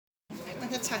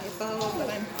the typo, but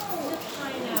I'm...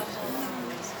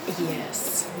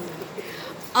 Yes.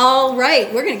 All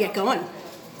right, we're going to get going.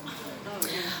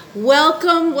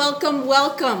 Welcome, welcome,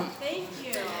 welcome. Thank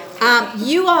you.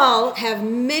 You all have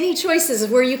many choices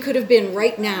of where you could have been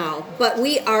right now, but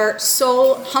we are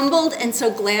so humbled and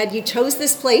so glad you chose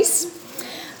this place.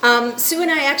 Sue and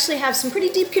I actually have some pretty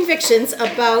deep convictions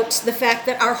about the fact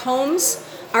that our homes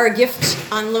are a gift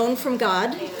on loan from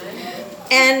God.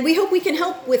 And we hope we can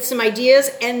help with some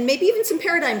ideas and maybe even some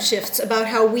paradigm shifts about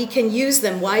how we can use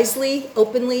them wisely,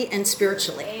 openly, and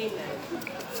spiritually. Amen.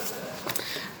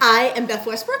 I am Beth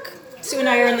Westbrook. Sue and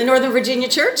I are in the Northern Virginia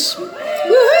Church.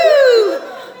 Woohoo!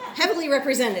 Heavily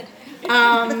represented.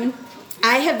 I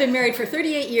have been married for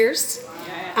 38 years.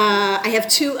 I have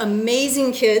 2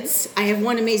 amazing kids. I have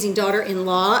 1 amazing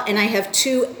daughter-in-law, and I have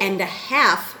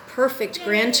 2.5 perfect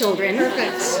grandchildren.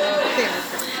 Perfect.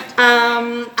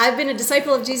 I've been a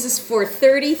disciple of Jesus for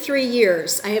 33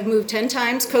 years. I have moved 10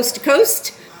 times coast to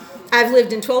coast. I've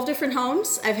lived in 12 different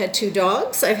homes. I've had 2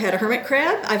 dogs. I've had a hermit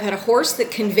crab. I've had a horse that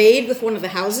conveyed with one of the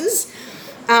houses.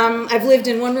 I've lived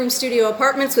in 1-room studio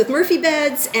apartments with Murphy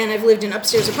beds, and I've lived in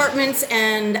upstairs apartments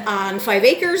and on 5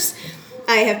 acres.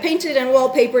 I have painted and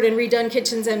wallpapered and redone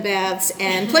kitchens and baths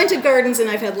and planted gardens,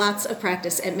 and I've had lots of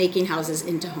practice at making houses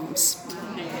into homes.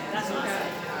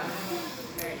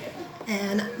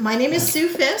 And my name is Sue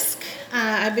Fisk.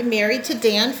 I've been married to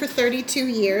Dan for 32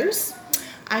 years.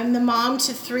 I'm the mom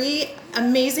to 3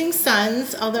 amazing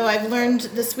sons, although I've learned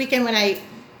this weekend when I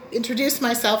introduced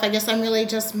myself, I guess I'm really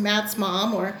just Matt's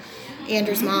mom or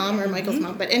Andrew's mom or Michael's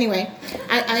mom. But anyway,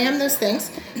 I am those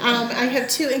things. I have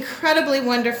 2 incredibly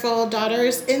wonderful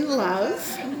daughters in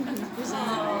love.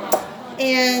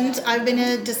 And I've been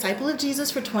a disciple of Jesus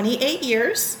for 28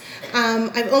 years.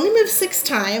 I've only moved 6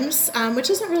 times, which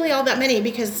isn't really all that many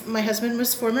because my husband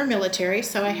was former military,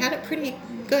 so I had it pretty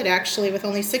good actually with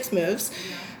only 6 moves.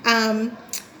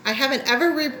 I haven't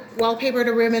ever wallpapered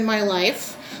a room in my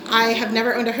life. I have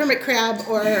never owned a hermit crab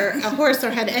or a horse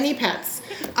or had any pets.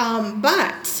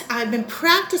 But I've been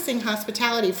practicing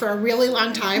hospitality for a really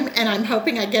long time, and I'm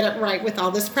hoping I get it right with all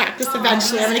this practice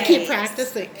eventually. I'm going to keep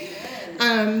practicing.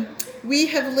 We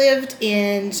have lived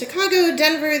in Chicago,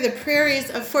 Denver, the prairies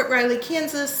of Fort Riley,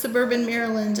 Kansas, suburban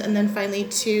Maryland, and then finally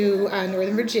to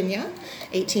Northern Virginia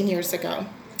 18 years ago.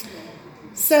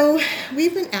 So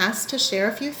we've been asked to share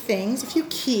a few things, a few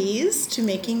keys to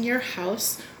making your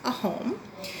house a home.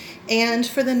 And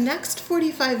for the next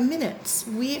 45 minutes,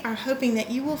 we are hoping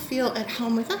that you will feel at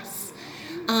home with us.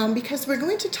 Because we're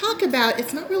going to talk about,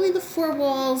 it's not really the 4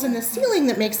 walls and the ceiling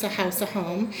that makes a house a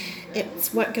home.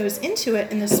 It's what goes into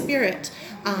it and the spirit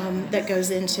that goes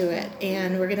into it.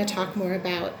 And we're going to talk more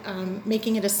about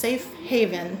making it a safe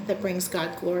haven that brings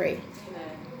God glory.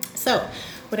 So,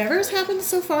 whatever has happened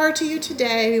so far to you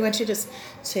today, we want you to just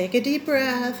take a deep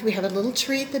breath. We have a little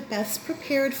treat that Beth's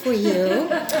prepared for you.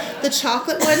 The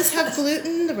chocolate ones have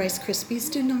gluten. The Rice Krispies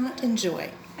do not.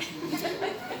 Enjoy.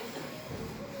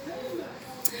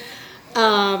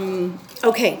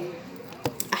 Okay,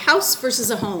 a house versus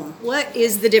a home. What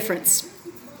is the difference?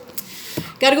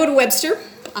 Got to go to Webster.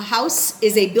 A house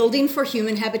is a building for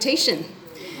human habitation.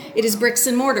 It is bricks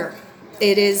and mortar.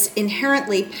 It is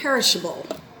inherently perishable.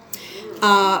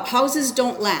 Houses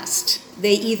don't last.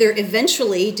 They either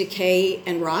eventually decay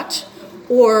and rot,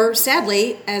 or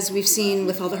sadly, as we've seen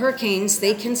with all the hurricanes,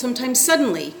 they can sometimes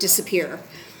suddenly disappear.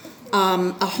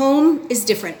 A home is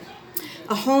different.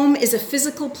 A home is a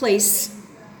physical place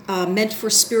meant for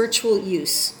spiritual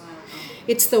use.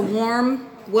 It's the warm,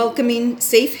 welcoming,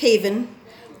 safe haven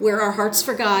where our hearts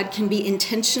for God can be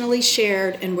intentionally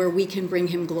shared and where we can bring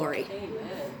him glory.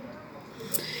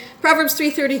 Proverbs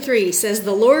 3:33 says,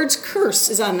 "The Lord's curse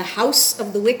is on the house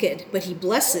of the wicked, but he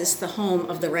blesses the home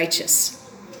of the righteous."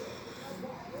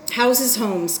 Houses,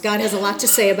 homes, God has a lot to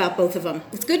say about both of them.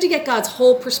 It's good to get God's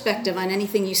whole perspective on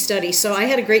anything you study. So I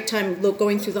had a great time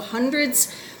going through the hundreds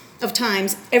of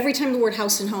times, every time the word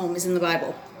house and home is in the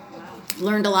Bible.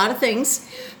 Learned a lot of things,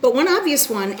 but one obvious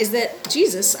one is that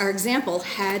Jesus, our example,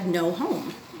 had no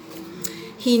home.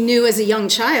 He knew as a young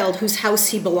child whose house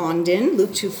he belonged in,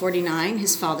 Luke 2:49,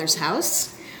 his father's house.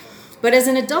 But as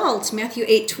an adult, Matthew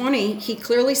 8:20, he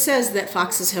clearly says that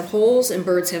foxes have holes and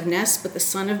birds have nests, but the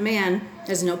Son of Man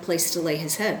has no place to lay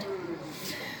his head.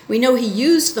 We know he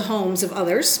used the homes of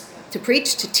others to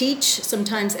preach, to teach,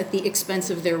 sometimes at the expense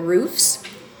of their roofs,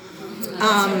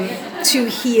 to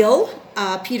heal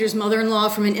Peter's mother-in-law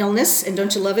from an illness. And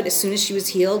don't you love it? As soon as she was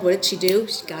healed, what did she do?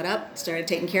 She got up, started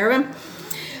taking care of him.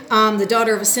 The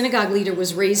daughter of a synagogue leader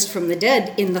was raised from the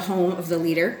dead in the home of the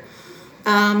leader.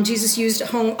 Jesus used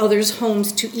others'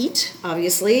 homes to eat,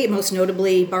 obviously, most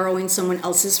notably borrowing someone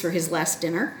else's for his last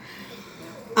dinner.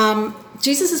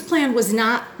 Jesus' plan was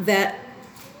not that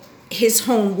his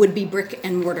home would be brick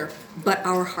and mortar, but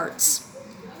our hearts.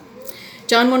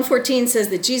 John 1:14 says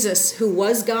that Jesus, who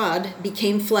was God,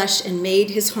 became flesh and made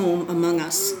his home among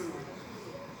us.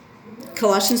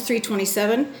 Colossians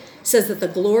 3:27 says that the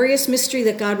glorious mystery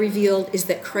that God revealed is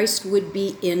that Christ would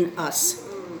be in us.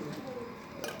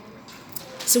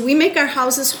 So we make our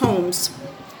houses homes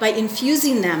by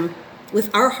infusing them with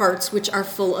our hearts, which are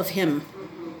full of him.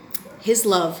 His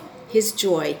love, his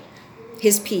joy,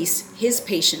 his peace, his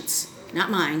patience.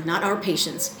 Not mine, not our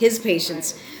patience. His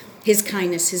patience, his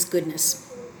kindness, his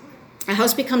goodness. A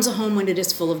house becomes a home when it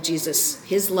is full of Jesus,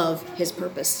 his love, his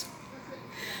purpose.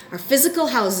 Our physical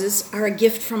houses are a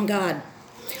gift from God.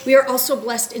 We are also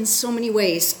blessed in so many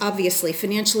ways, obviously,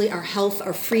 financially, our health,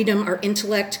 our freedom, our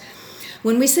intellect.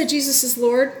 When we said Jesus is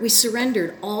Lord, we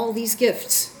surrendered all these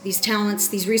gifts, these talents,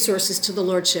 these resources to the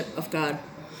Lordship of God.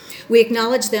 We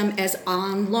acknowledge them as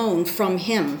on loan from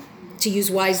him to use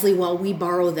wisely while we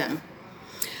borrow them.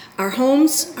 Our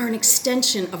homes are an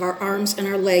extension of our arms and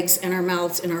our legs and our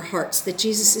mouths and our hearts that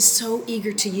Jesus is so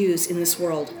eager to use in this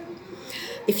world.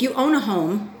 If you own a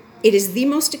home, it is the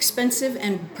most expensive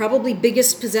and probably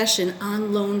biggest possession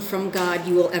on loan from God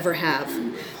you will ever have.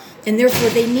 And therefore,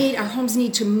 our homes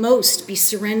need to most be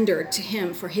surrendered to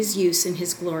him for his use and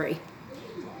his glory.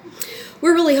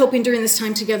 We're really hoping during this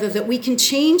time together that we can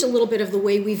change a little bit of the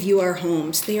way we view our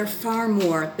homes. They are far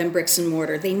more than bricks and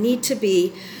mortar. They need to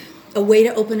be a way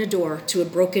to open a door to a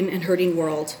broken and hurting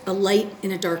world, a light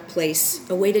in a dark place,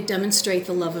 a way to demonstrate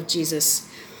the love of Jesus,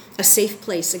 a safe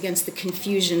place against the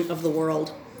confusion of the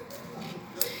world.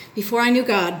 Before I knew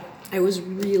God, I was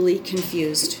really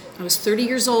confused. I was 30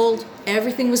 years old.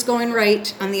 Everything was going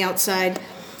right on the outside.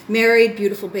 Married,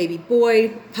 beautiful baby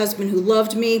boy, husband who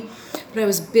loved me. But I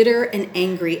was bitter and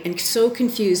angry and so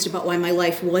confused about why my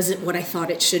life wasn't what I thought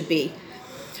it should be.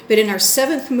 But in our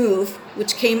 7th move,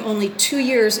 which came only 2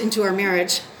 years into our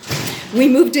marriage, we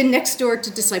moved in next door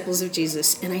to Disciples of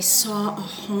Jesus, and I saw a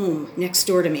home next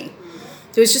door to me.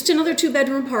 It was just another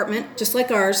 2-bedroom apartment, just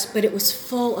like ours, but it was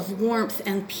full of warmth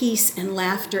and peace and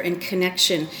laughter and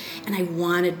connection, and I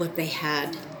wanted what they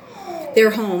had.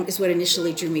 Their home is what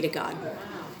initially drew me to God.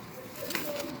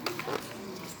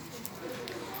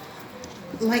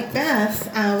 Like Beth,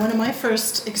 one of my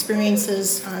first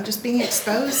experiences just being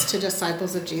exposed to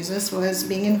Disciples of Jesus was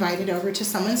being invited over to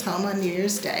someone's home on New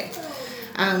Year's Day.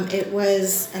 It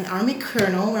was an Army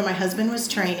colonel where my husband was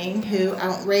training who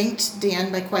outranked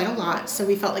Dan by quite a lot, so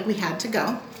we felt like we had to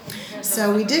go.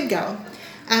 So we did go.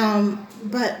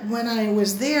 But when I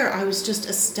was there, I was just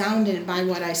astounded by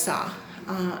what I saw.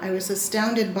 I was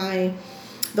astounded by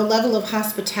the level of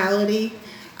hospitality,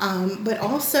 but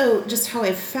also just how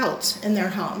I felt in their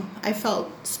home. I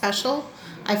felt special.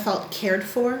 I felt cared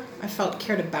for. I felt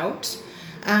cared about.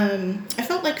 I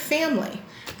felt like family.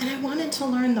 And I wanted to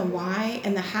learn the why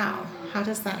and the how. How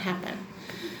does that happen?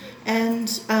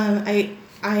 And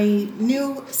I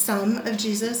knew some of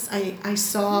Jesus. I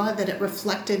saw that it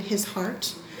reflected his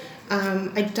heart.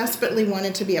 I desperately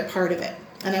wanted to be a part of it,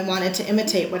 and I wanted to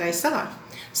imitate what I saw.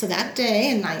 So that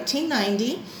day in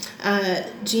 1990,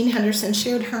 Jean Henderson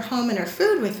shared her home and her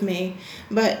food with me,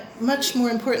 but much more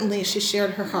importantly, she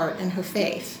shared her heart and her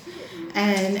faith.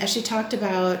 And as she talked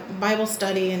about Bible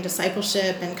study and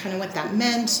discipleship and kind of what that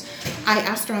meant, I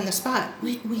asked her on the spot,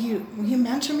 will you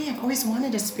mentor me? I've always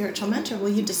wanted a spiritual mentor. Will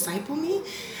you disciple me?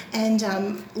 And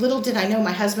little did I know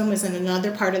my husband was in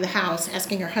another part of the house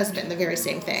asking her husband the very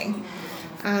same thing.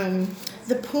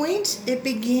 The point, it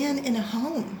began in a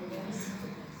home.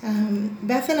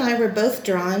 Beth and I were both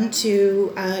drawn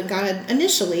to God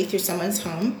initially through someone's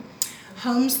home.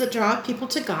 Homes that draw people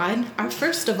to God are,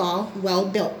 first of all, well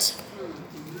built.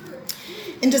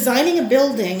 In designing a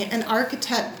building, an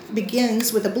architect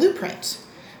begins with a blueprint,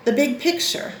 the big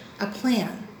picture, a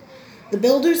plan. The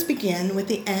builders begin with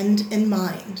the end in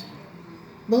mind.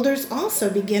 Builders also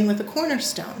begin with a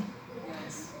cornerstone.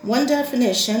 One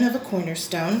definition of a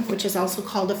cornerstone, which is also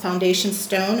called a foundation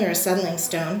stone or a settling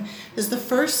stone, is the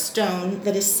first stone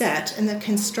that is set in the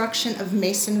construction of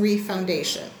masonry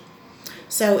foundation.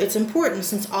 So it's important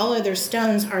since all other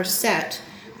stones are set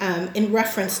in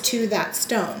reference to that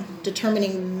stone,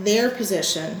 determining their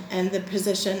position and the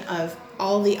position of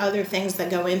all the other things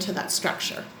that go into that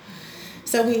structure.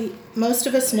 So most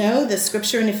of us know the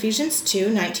scripture in Ephesians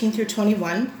 2:19 through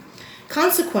 21.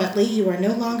 Consequently, you are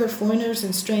no longer foreigners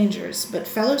and strangers, but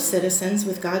fellow citizens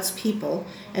with God's people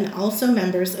and also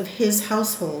members of his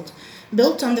household,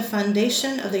 built on the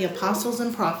foundation of the apostles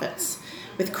and prophets,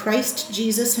 with Christ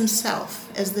Jesus himself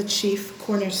as the chief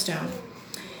cornerstone.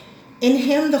 In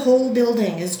him the whole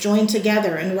building is joined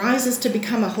together and rises to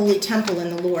become a holy temple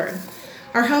in the Lord.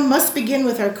 Our home must begin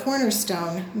with our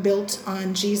cornerstone built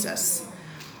on Jesus.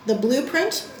 The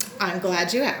blueprint, I'm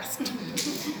glad you asked.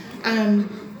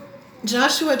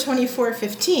 Joshua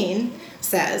 24:15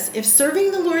 says, "If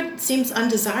serving the Lord seems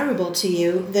undesirable to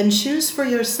you, then choose for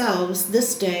yourselves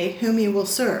this day whom you will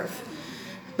serve.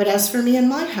 But as for me and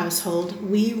my household,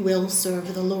 we will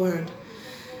serve the Lord."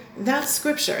 That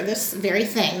scripture, this very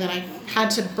thing that I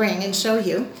had to bring and show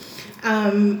you,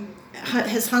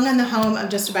 has hung on the home of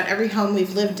just about every home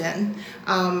we've lived in,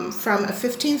 from a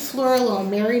 15th floor little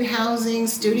married housing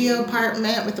studio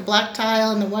apartment with the black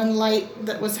tile and the one light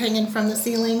that was hanging from the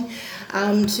ceiling,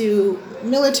 to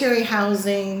military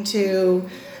housing, to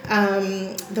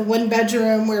the one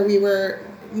bedroom where we were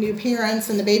new parents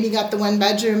and the baby got the one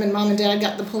bedroom and mom and dad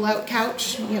got the pull-out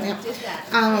couch.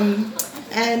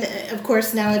 And of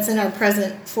course now it's in our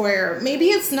present foyer.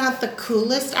 Maybe it's not the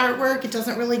coolest artwork. It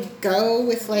doesn't really go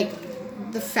with like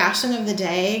the fashion of the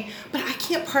day, but I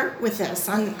can't part with this.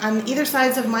 On either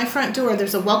sides of my front door,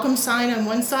 there's a welcome sign on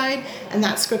one side and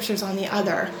that scripture's on the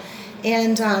other.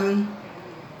 And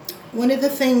one of the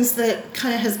things that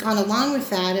kind of has gone along with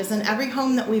that is in every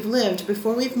home that we've lived,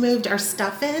 before we've moved our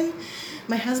stuff in,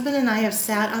 my husband and I have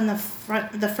sat on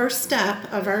the first step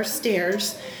of our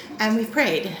stairs and we've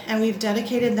prayed and we've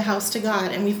dedicated the house to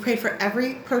God and we've prayed for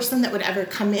every person that would ever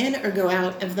come in or go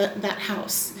out of that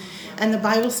house, and the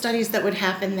Bible studies that would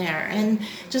happen there, and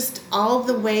just all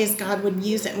the ways God would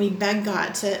use it. And we beg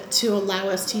God to allow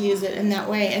us to use it in that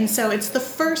way. And so it's the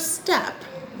first step,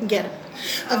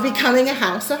 of becoming a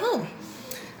house a home.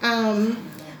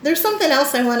 There's something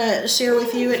else I want to share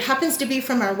with you. It happens to be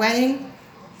from our wedding.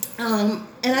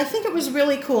 And I think it was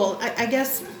really cool. I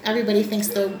guess everybody thinks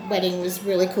their wedding was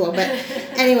really cool. But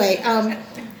anyway,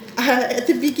 at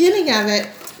the beginning of it,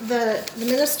 the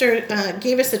minister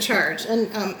gave us a charge. And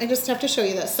I just have to show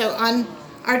you this. So on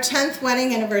our 10th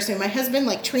wedding anniversary, my husband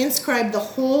transcribed the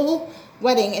whole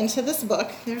wedding into this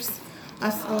book. There's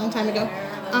us a long time ago.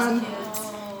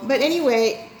 But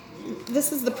anyway,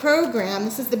 this is the program.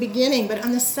 This is the beginning. But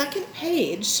on the second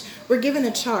page, we're given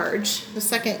a charge, the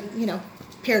second,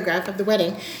 paragraph of the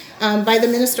wedding, by the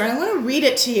minister. And I want to read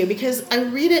it to you because I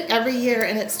read it every year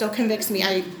and it still convicts me.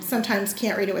 I sometimes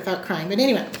can't read it without crying. But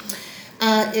anyway,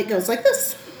 it goes like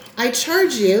this. "I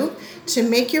charge you to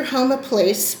make your home a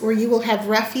place where you will have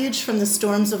refuge from the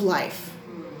storms of life,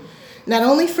 not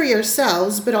only for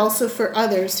yourselves, but also for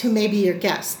others who may be your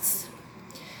guests.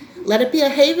 Let it be a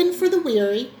haven for the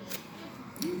weary,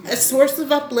 a source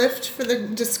of uplift for the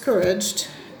discouraged,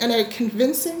 and a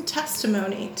convincing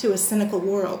testimony to a cynical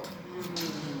world.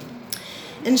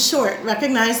 In short,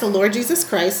 recognize the Lord Jesus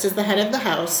Christ as the head of the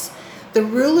house, the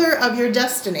ruler of your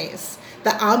destinies,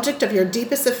 the object of your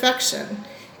deepest affection.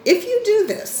 If you do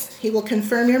this, he will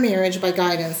confirm your marriage by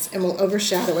guidance and will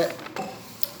overshadow it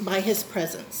by his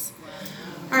presence."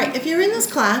 All right, if you're in this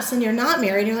class and you're not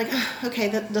married, you're like, okay,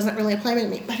 that doesn't really apply to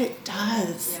me. But it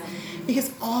does.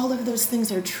 Because all of those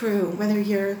things are true, whether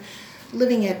you're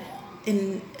living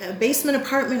in a basement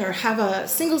apartment or have a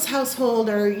singles household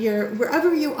or you're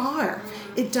wherever you are,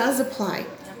 it does apply.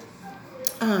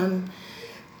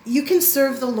 You can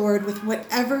serve the Lord with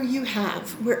whatever you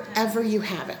have, wherever you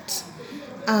have it.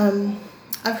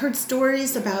 I've heard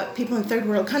stories about people in third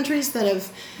world countries that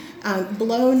have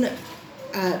blown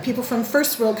people from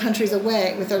first world countries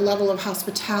away with their level of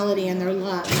hospitality and their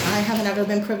love. I haven't ever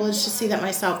been privileged to see that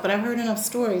myself, but I've heard enough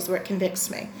stories where it convicts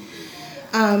me.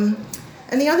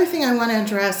 And the other thing I want to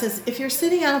address is if you're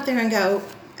sitting out there and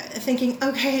thinking,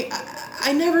 okay,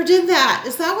 I never did that.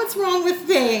 Is that what's wrong with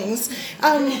things?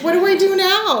 What do I do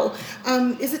now?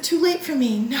 Is it too late for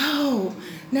me? No.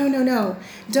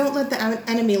 Don't let the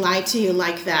enemy lie to you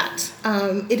like that.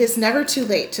 It is never too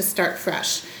late to start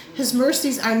fresh. His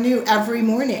mercies are new every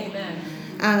morning.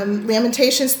 Amen.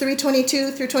 Lamentations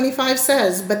 3:22 through 25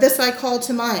 says, "But this I call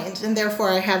to mind, and therefore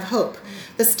I have hope.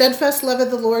 The steadfast love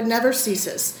of the Lord never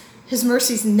ceases. His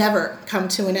mercies never come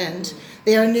to an end.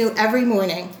 They are new every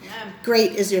morning.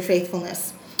 Great is your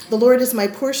faithfulness. The Lord is my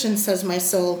portion, says my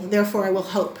soul. Therefore I will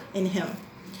hope in him.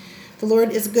 The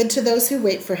Lord is good to those who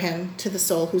wait for him, to the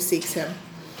soul who seeks him."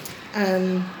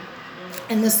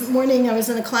 And this morning I was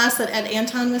in a class that Ed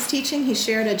Anton was teaching. He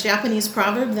shared a Japanese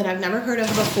proverb that I've never heard of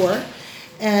before.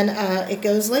 And it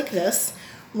goes like this.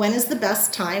 When is the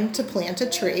best time to plant a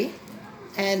tree?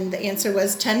 And the answer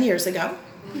was 10 years ago.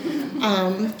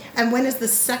 And when is the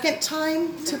second best time,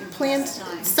 to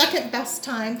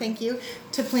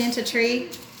plant a tree?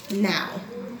 Now,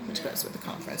 which goes with the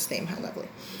conference theme. How lovely.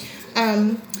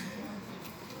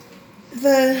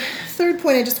 The third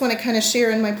point I just want to kind of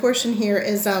share in my portion here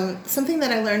is something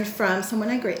that I learned from someone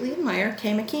I greatly admire,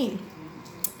 Kay McKean.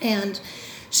 And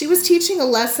she was teaching a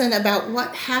lesson about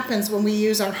what happens when we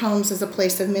use our homes as a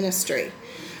place of ministry.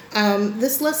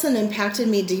 This lesson impacted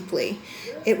me deeply.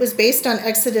 It was based on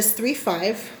Exodus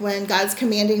 3:5, when God's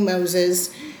commanding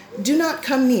Moses, "Do not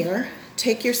come near,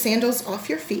 take your sandals off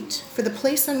your feet, for the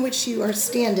place on which you are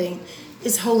standing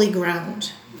is holy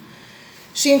ground."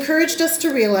 She encouraged us to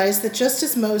realize that just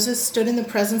as Moses stood in the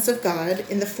presence of God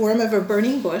in the form of a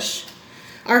burning bush,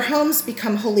 our homes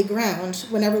become holy ground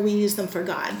whenever we use them for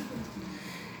God.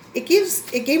 It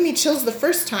gave me chills the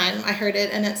first time I heard it,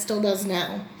 and it still does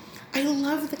now. I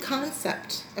love the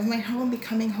concept of my home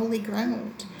becoming holy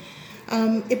ground.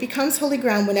 It becomes holy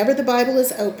ground whenever the Bible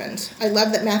is opened. I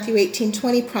love that Matthew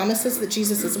 18:20 promises that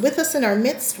Jesus is with us in our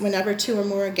midst whenever two or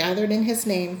more are gathered in his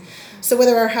name. So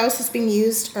whether our house is being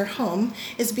used, our home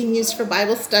is being used for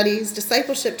Bible studies,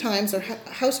 discipleship times, or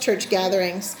house church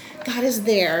gatherings, God is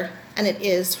there, and it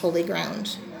is holy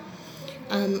ground.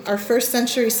 Our first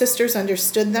century sisters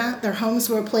understood that. Their homes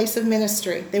were a place of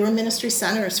ministry. They were ministry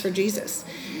centers for Jesus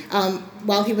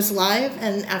while he was alive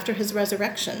and after his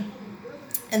resurrection.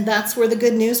 And that's where the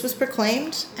good news was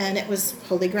proclaimed, and it was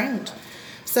holy ground.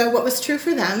 So what was true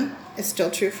for them is still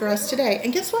true for us today.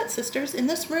 And guess what, sisters? In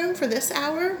this room for this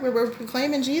hour where we're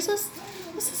proclaiming Jesus,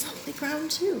 this is holy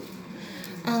ground too.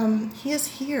 He is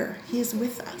here. He is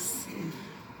with us.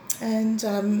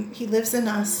 And he lives in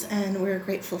us, and we're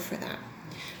grateful for that.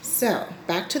 So,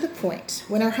 back to the point.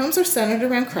 When our homes are centered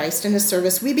around Christ and his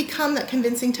service, we become that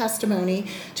convincing testimony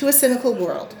to a cynical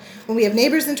world. When we have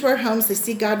neighbors into our homes, they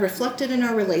see God reflected in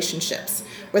our relationships.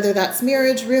 Whether that's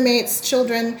marriage, roommates,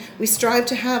 children, we strive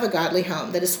to have a godly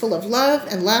home that is full of love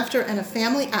and laughter and a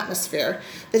family atmosphere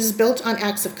that is built on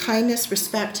acts of kindness,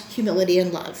 respect, humility,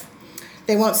 and love.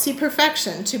 They won't see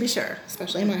perfection, to be sure,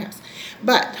 especially in my house.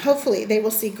 But hopefully they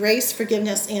will see grace,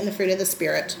 forgiveness, and the fruit of the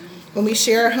Spirit. When we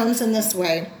share our homes in this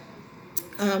way,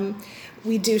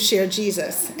 we do share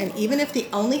Jesus. And even if the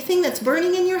only thing that's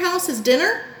burning in your house is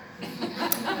dinner,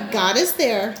 God is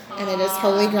there, and it is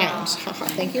holy ground.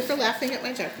 Thank you for laughing at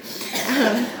my joke.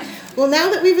 Well,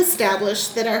 now that we've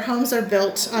established that our homes are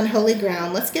built on holy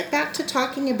ground, let's get back to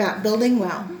talking about building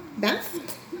well. Beth?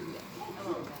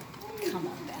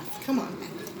 Come on,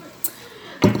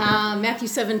 Beth. Matthew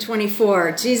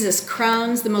 7:24. Jesus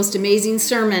crowns the most amazing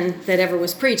sermon that ever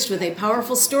was preached with a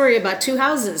powerful story about two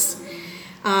houses.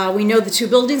 We know the two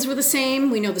buildings were the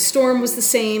same. We know the storm was the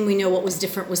same. We know what was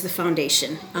different was the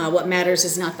foundation. What matters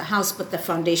is not the house, but the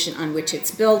foundation on which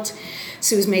it's built.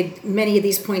 Sue's made many of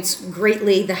these points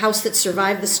greatly. The house that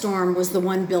survived the storm was the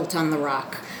one built on the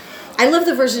rock. I love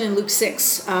the version in Luke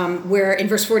 6, where in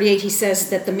verse 48 he says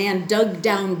that the man dug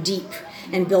down deep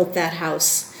and built that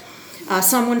house.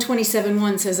 Psalm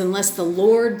 127:1 says, "Unless the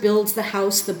Lord builds the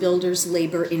house, the builders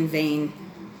labor in vain."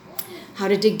 How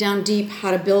to dig down deep,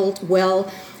 how to build well.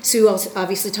 Sue also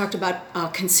obviously talked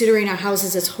about considering our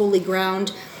houses as holy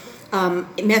ground.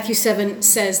 Matthew 7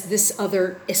 says this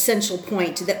other essential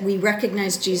point, that we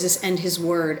recognize Jesus and his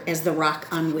word as the rock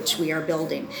on which we are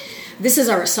building. This is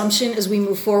our assumption as we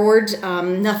move forward.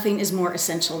 Nothing is more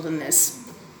essential than this.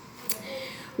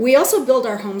 We also build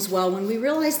our homes well when we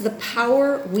realize the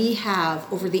power we have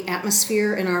over the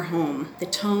atmosphere in our home, the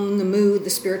tone, the mood,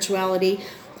 the spirituality.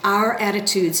 Our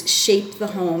attitudes shape the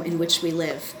home in which we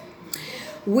live.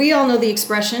 We all know the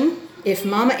expression, if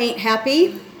mama ain't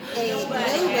happy, Ain't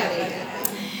nobody.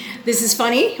 This is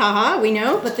funny, haha, we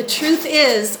know, but the truth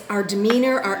is our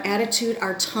demeanor, our attitude,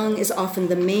 our tongue is often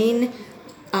the main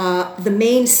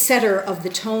setter of the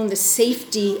tone, the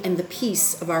safety, and the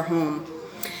peace of our home.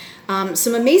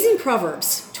 Some amazing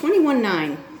Proverbs,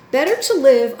 21:9. Better to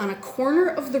live on a corner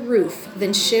of the roof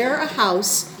than share a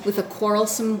house with a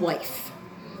quarrelsome wife.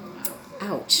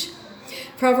 Ouch.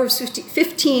 Proverbs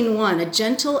 15:1. A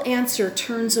gentle answer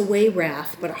turns away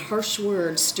wrath, but a harsh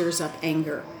word stirs up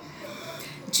anger.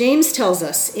 James tells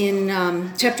us in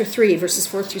chapter 3, verses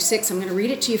 4 through 6. I'm going to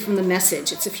read it to you from the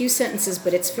Message. It's a few sentences,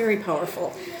 but it's very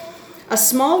powerful. A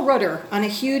small rudder on a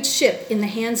huge ship in the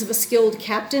hands of a skilled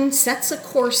captain sets a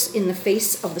course in the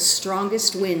face of the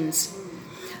strongest winds.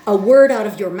 A word out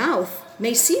of your mouth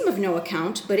may seem of no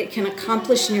account, but it can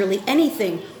accomplish nearly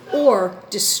anything or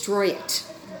destroy it.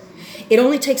 It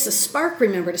only takes a spark,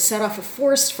 remember, to set off a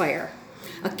forest fire.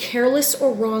 A careless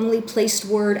or wrongly placed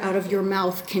word out of your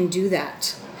mouth can do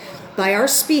that. By our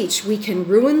speech, we can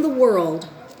ruin the world,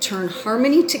 turn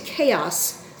harmony to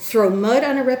chaos, throw mud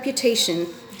on a reputation,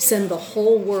 send the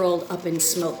whole world up in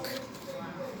smoke.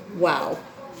 Wow.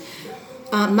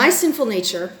 My sinful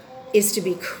nature is to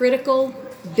be critical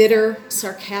bitter,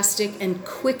 sarcastic, and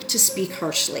quick to speak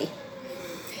harshly.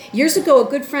 Years ago, a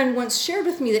good friend once shared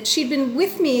with me that she'd been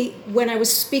with me when I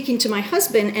was speaking to my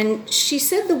husband, and she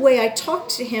said the way I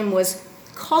talked to him was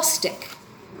caustic.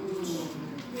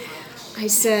 I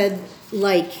said,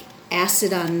 like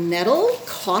acid on metal?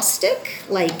 Caustic?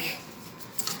 Like,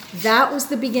 that was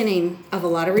the beginning of a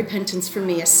lot of repentance for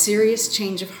me, a serious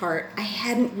change of heart. I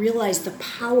hadn't realized the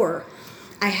power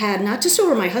I had, not just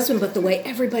over my husband, but the way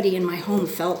everybody in my home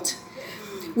felt.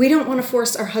 We don't want to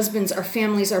force our husbands, our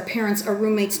families, our parents, our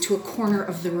roommates to a corner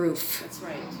of the roof. That's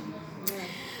right.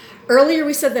 Earlier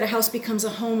we said that a house becomes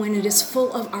a home when it is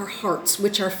full of our hearts,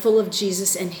 which are full of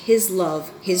Jesus and his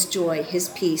love, his joy, his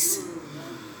peace.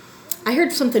 I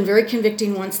heard something very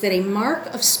convicting once, that a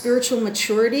mark of spiritual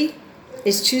maturity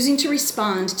is choosing to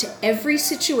respond to every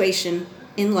situation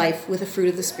in life with the fruit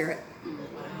of the Spirit.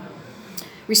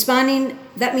 Responding,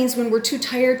 that means when we're too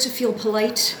tired to feel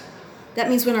polite. That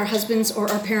means when our husbands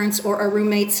or our parents or our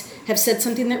roommates have said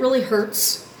something that really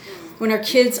hurts. When our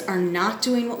kids are not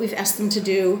doing what we've asked them to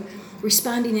do.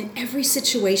 Responding in every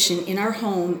situation in our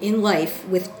home, in life,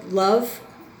 with love.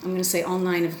 I'm going to say all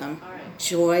 9 of them.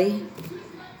 Joy,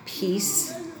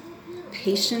 peace,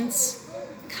 patience,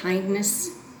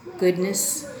 kindness,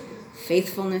 goodness,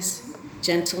 faithfulness,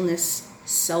 gentleness,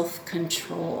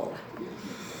 self-control.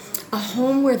 A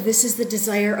home where this is the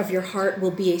desire of your heart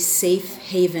will be a safe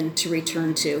haven to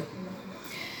return to.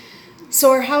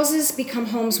 So our houses become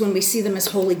homes when we see them as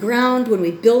holy ground, when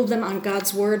we build them on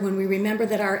God's word, when we remember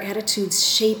that our attitudes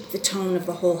shape the tone of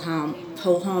the whole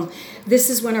home. This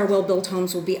is when our well-built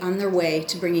homes will be on their way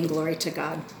to bringing glory to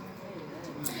God.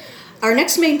 Our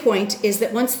next main point is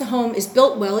that once the home is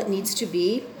built well, it needs to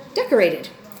be decorated.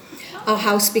 A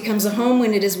house becomes a home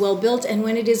when it is well built and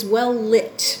when it is well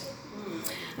lit.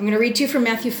 I'm going to read to you from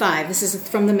Matthew 5. This is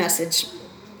from the Message.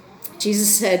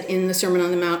 Jesus said in the Sermon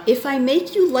on the Mount, "If I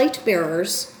make you light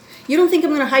bearers, you don't think I'm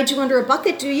going to hide you under a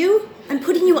bucket, do you? I'm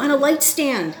putting you on a light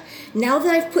stand. Now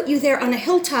that I've put you there on a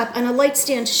hilltop, on a light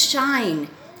stand, shine.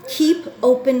 Keep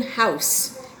open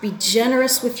house. Be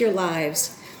generous with your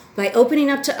lives. By opening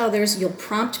up to others, you'll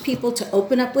prompt people to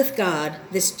open up with God,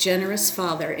 this generous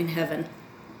Father in heaven."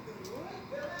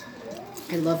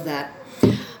 I love that.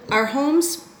 Our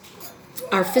homes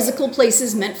are physical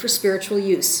places meant for spiritual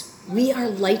use. We are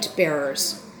light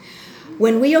bearers.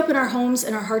 When we open our homes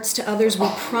and our hearts to others, we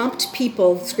prompt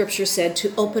people, Scripture said,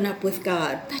 to open up with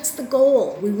God. That's the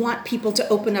goal. We want people to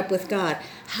open up with God.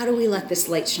 How do we let this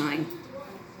light shine?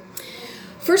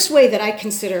 First way that I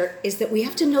consider is that we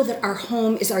have to know that our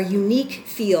home is our unique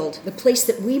field, the place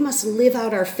that we must live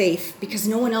out our faith because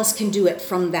no one else can do it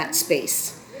from that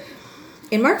space.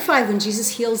 In Mark 5, when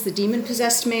Jesus heals the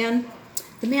demon-possessed man,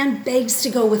 the man begs to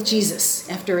go with Jesus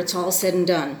after it's all said and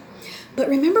done. But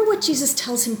remember what Jesus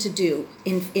tells him to do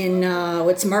in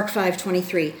it's Mark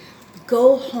 5:23.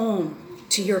 Go home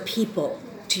to your people,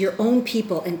 to your own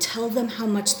people, and tell them how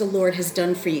much the Lord has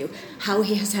done for you, how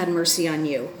he has had mercy on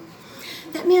you.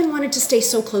 That man wanted to stay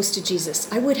so close to Jesus.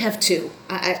 I would have too.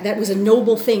 That was a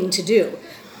noble thing to do.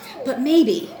 But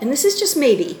maybe, and this is just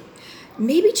maybe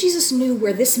Jesus knew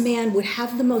where this man would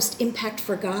have the most impact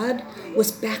for God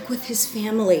was back with his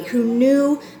family, who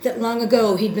knew that long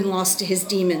ago he'd been lost to his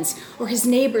demons, or his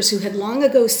neighbors who had long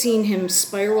ago seen him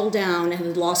spiral down and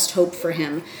had lost hope for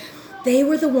him. They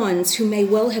were the ones who may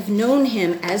well have known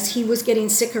him as he was getting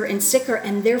sicker and sicker,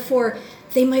 and therefore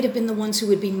they might have been the ones who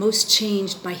would be most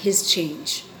changed by his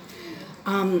change.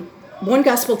 One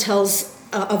gospel tells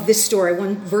of this story,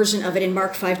 one version of it in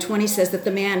Mark 5:20 says that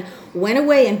the man went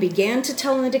away and began to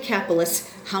tell in the Decapolis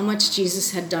how much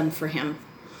Jesus had done for him.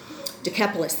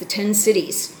 Decapolis, the 10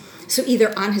 cities. So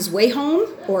either on his way home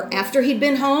or after he'd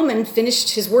been home and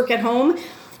finished his work at home,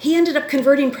 he ended up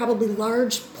converting probably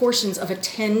large portions of a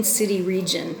 10-city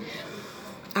region.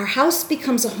 Our house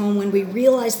becomes a home when we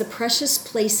realize the precious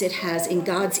place it has in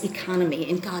God's economy,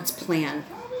 in God's plan.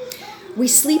 We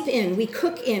sleep in, we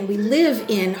cook in, we live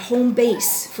in home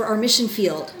base for our mission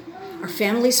field. Our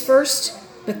families first,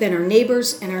 but then our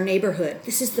neighbors and our neighborhood.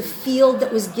 This is the field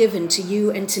that was given to you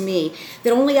and to me,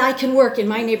 that only I can work in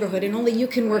my neighborhood and only you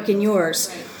can work in yours,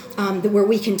 where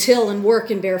we can till and work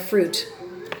and bear fruit.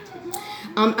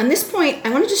 On this point, I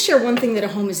want to just share one thing that a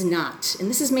home is not, and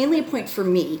this is mainly a point for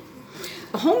me.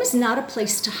 A home is not a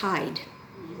place to hide.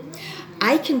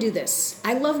 I can do this.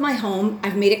 I love my home.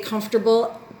 I've made it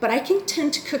comfortable, but I can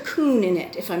tend to cocoon in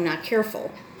it if I'm not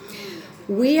careful.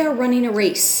 We are running a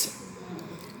race.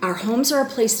 Our homes are a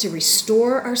place to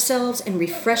restore ourselves and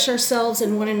refresh ourselves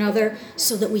and one another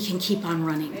so that we can keep on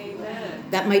running. Amen.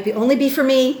 That might only be for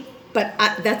me, but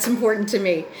that's important to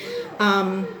me.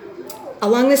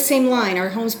 Along this same line, our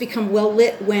homes become well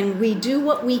lit when we do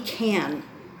what we can.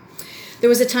 There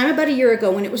was a time about a year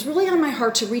ago when it was really on my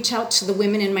heart to reach out to the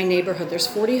women in my neighborhood. There's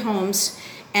 40 homes,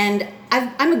 and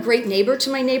I'm a great neighbor to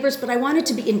my neighbors, but I wanted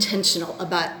to be intentional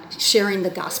about sharing the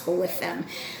gospel with them.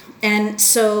 And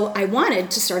so I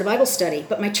wanted to start a Bible study,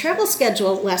 but my travel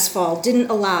schedule last fall didn't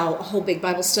allow a whole big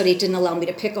Bible study. It didn't allow me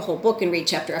to pick a whole book and read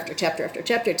chapter after chapter after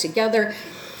chapter together.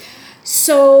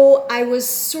 So I was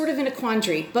sort of in a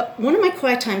quandary. But one of my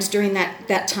quiet times during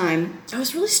that time, I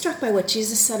was really struck by what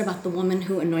Jesus said about the woman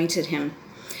who anointed him.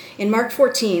 In Mark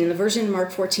 14, in the version in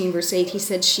Mark 14, verse 8, he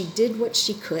said, she did what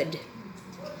she could.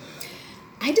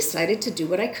 I decided to do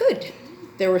what I could.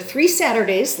 There were 3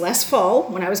 Saturdays last fall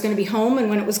when I was going to be home and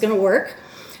when it was going to work.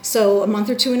 So a month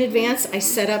or 2 in advance,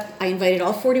 I invited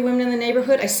all 40 women in the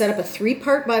neighborhood. I set up a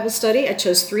 3-part Bible study. I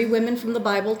chose 3 women from the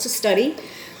Bible to study.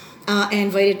 I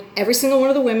invited every single one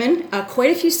of the women. Quite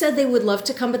a few said they would love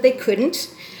to come, but they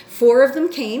couldn't. 4 of them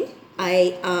came.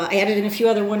 I added in a few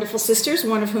other wonderful sisters,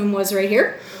 one of whom was right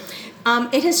here.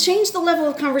 It has changed the level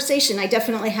of conversation I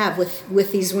definitely have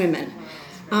with these women.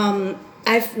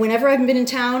 Whenever I've been in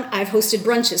town, I've hosted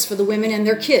brunches for the women and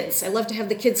their kids. I love to have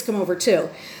the kids come over too.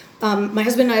 My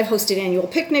husband and I have hosted annual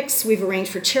picnics. We've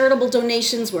arranged for charitable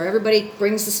donations where everybody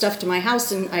brings the stuff to my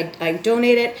house and I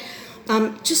donate it.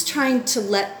 Just trying to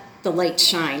let the light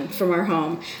shine from our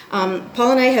home.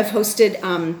 Paul and I have hosted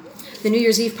the New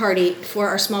Year's Eve party for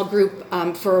our small group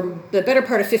for the better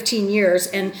part of 15 years,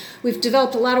 and we've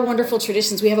developed a lot of wonderful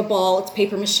traditions. We have a ball, it's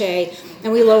paper mache,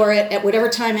 and we lower it at whatever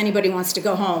time anybody wants to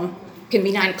go home. It can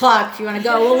be 9 o'clock if you want to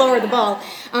go, we'll lower the ball.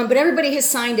 But everybody has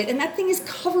signed it, and that thing is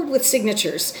covered with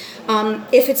signatures.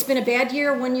 If it's been a bad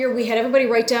year, one year we had everybody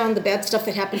write down the bad stuff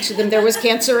that happened to them. There was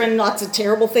cancer and lots of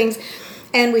terrible things.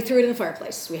 And we threw it in the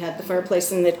fireplace. We had the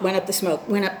fireplace and it went up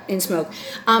in smoke.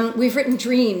 We've written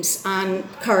dreams on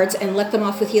cards and let them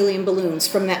off with helium balloons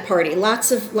from that party.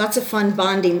 Lots of fun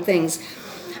bonding things.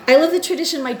 I love the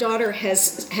tradition my daughter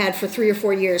has had for 3 or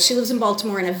 4 years. She lives in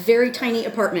Baltimore in a very tiny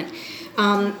apartment.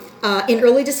 In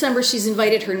early December, she's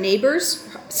invited her neighbors,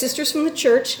 sisters from the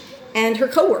church, and her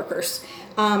coworkers,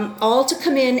 all to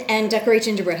come in and decorate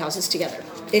gingerbread houses together.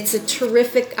 It's a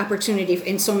terrific opportunity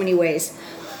in so many ways.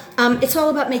 It's all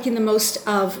about making the most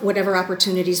of whatever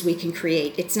opportunities we can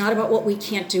create. It's not about what we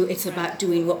can't do, it's about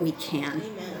doing what we can.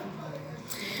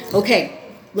 Okay,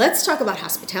 let's talk about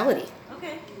hospitality.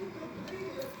 Okay.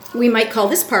 We might call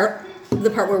this part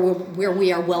the part where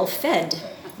we are well fed,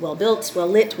 well built, well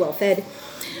lit, well fed.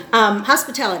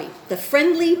 Hospitality, the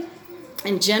friendly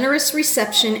and generous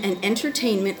reception and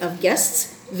entertainment of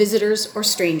guests, visitors, or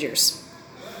strangers.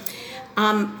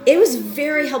 It was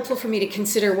very helpful for me to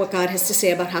consider what God has to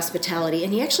say about hospitality,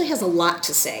 and he actually has a lot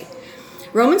to say.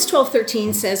 Romans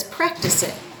 12:13 says, practice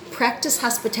it. Practice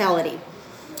hospitality.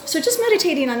 So just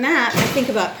meditating on that, I think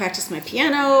about practice my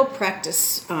piano,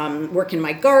 practice work in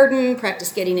my garden,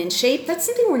 practice getting in shape. That's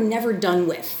something we're never done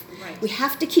with. Right. We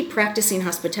have to keep practicing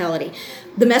hospitality.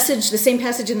 The same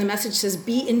passage in the message says,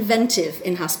 be inventive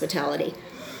in hospitality.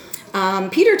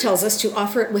 Peter tells us to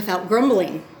offer it without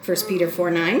grumbling, 1 Peter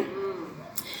 4:9.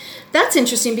 That's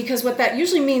interesting because what that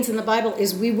usually means in the Bible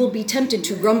is we will be tempted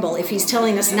to grumble if he's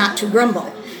telling us not to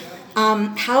grumble.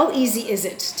 How easy is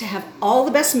it to have all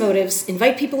the best motives,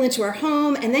 invite people into our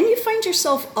home, and then you find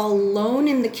yourself alone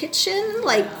in the kitchen,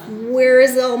 like, where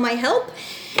is all my help?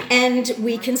 And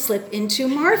we can slip into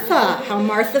Martha, how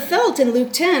Martha felt in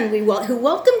Luke 10, who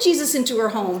welcomed Jesus into her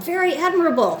home. Very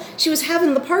admirable. She was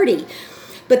having the party.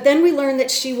 But then we learn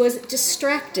that she was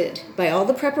distracted by all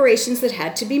the preparations that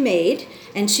had to be made,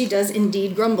 and she does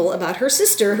indeed grumble about her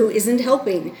sister who isn't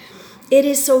helping. It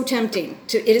is so tempting.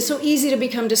 It is so easy to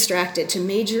become distracted, to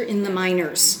major in the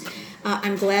minors.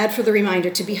 I'm glad for the reminder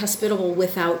to be hospitable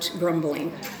without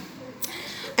grumbling.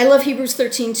 I love Hebrews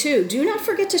 13:2. Do not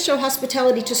forget to show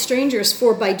hospitality to strangers,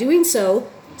 for by doing so,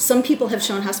 some people have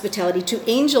shown hospitality to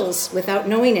angels without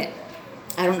knowing it.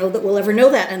 I don't know that we'll ever know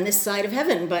that on this side of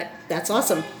heaven, but that's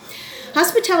awesome.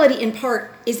 Hospitality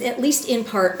is at least in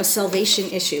part a salvation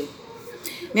issue.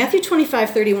 Matthew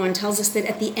 25:31 tells us that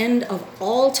at the end of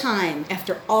all time,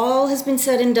 after all has been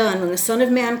said and done, when the Son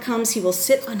of Man comes, he will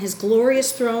sit on his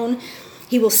glorious throne.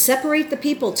 He will separate the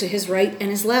people to his right and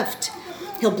his left.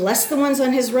 He'll bless the ones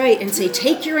on his right and say,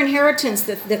 take your inheritance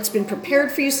that's been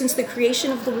prepared for you since the creation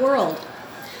of the world.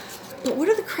 But what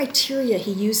are the criteria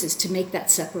he uses to make that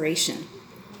separation?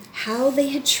 How they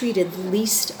had treated the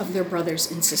least of their brothers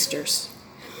and sisters.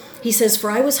 He says, for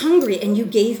I was hungry and you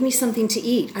gave me something to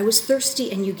eat. I was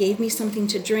thirsty and you gave me something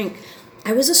to drink.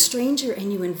 I was a stranger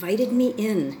and you invited me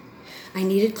in. I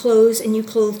needed clothes and you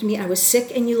clothed me. I was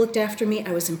sick and you looked after me.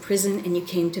 I was in prison and you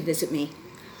came to visit me.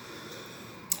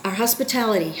 Our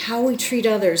hospitality, how we treat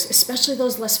others, especially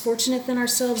those less fortunate than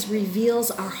ourselves,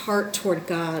 reveals our heart toward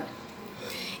God.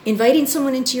 Inviting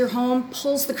someone into your home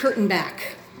pulls the curtain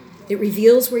back. It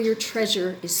reveals where your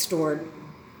treasure is stored.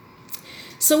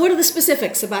 So what are the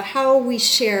specifics about how we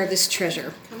share this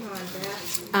treasure? Come on,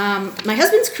 Brad. My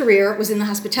husband's career was in the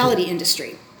hospitality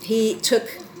industry. He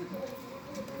took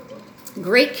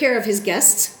great care of his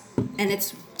guests, and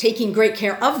it's taking great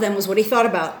care of them was what he thought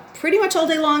about pretty much all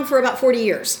day long for about 40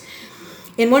 years.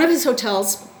 In one of his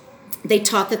hotels, they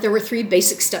taught that there were 3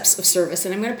 basic steps of service,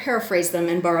 and I'm going to paraphrase them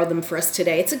and borrow them for us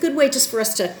today. It's a good way just for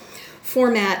us to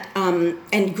format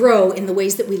and grow in the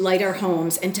ways that we light our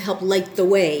homes and to help light the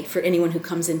way for anyone who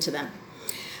comes into them.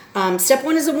 Step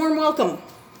 1 is a warm welcome.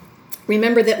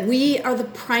 Remember that we are the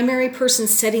primary person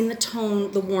setting the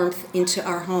tone, the warmth into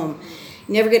our home.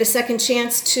 You never get a second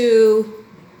chance to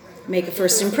make a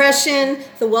first impression.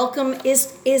 The welcome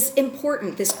is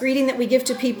important. This greeting that we give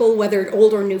to people, whether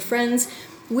old or new friends,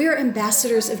 we're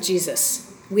ambassadors of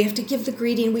Jesus. We have to give the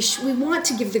greeting. We want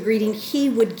to give the greeting he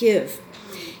would give.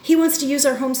 He wants to use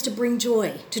our homes to bring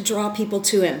joy, to draw people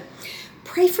to him.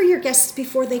 Pray for your guests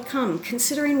before they come,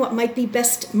 considering what might be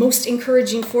best, most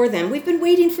encouraging for them. We've been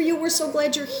waiting for you. We're so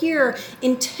glad you're here.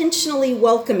 Intentionally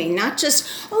welcoming, not just,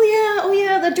 oh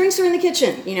yeah, the drinks are in the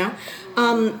kitchen,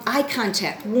 Eye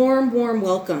contact, warm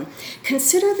welcome.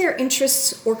 Consider their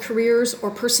interests or careers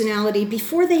or personality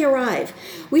before they arrive.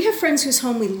 We have friends whose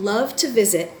home we love to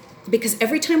visit because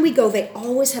every time we go, they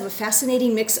always have a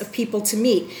fascinating mix of people to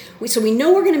meet. So we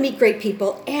know we're going to meet great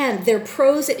people, and they're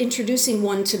pros at introducing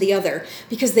one to the other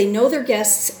because they know their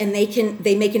guests and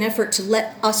they make an effort to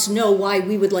let us know why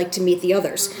we would like to meet the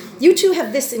others. You two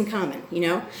have this in common,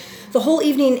 The whole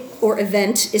evening or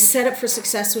event is set up for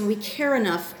success when we care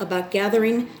enough about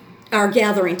our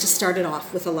gathering to start it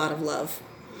off with a lot of love.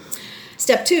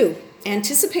 Step 2,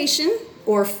 anticipation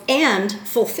and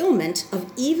fulfillment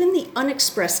of even the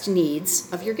unexpressed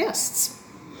needs of your guests.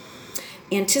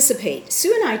 Anticipate.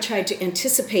 Sue and I tried to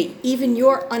anticipate even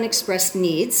your unexpressed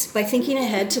needs by thinking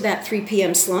ahead to that 3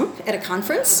 p.m. slump at a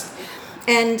conference.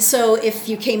 And so if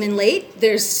you came in late,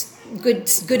 there's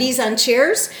goodies on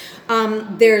chairs.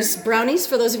 There's brownies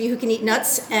for those of you who can eat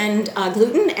nuts and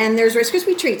gluten, and there's Rice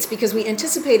Krispie treats because we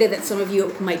anticipated that some of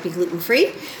you might be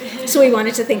gluten-free, so we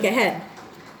wanted to think ahead.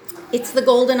 It's the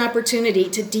golden opportunity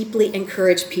to deeply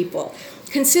encourage people.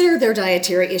 Consider their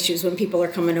dietary issues when people are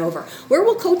coming over. Where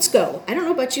will coats go? I don't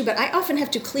know about you, but I often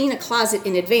have to clean a closet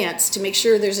in advance to make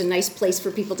sure there's a nice place for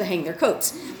people to hang their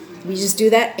coats. We just do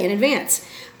that in advance.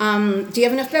 Do you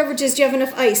have enough beverages? Do you have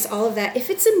enough ice? All of that. If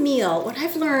it's a meal, what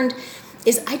I've learned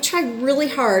is I try really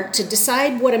hard to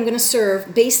decide what I'm going to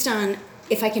serve based on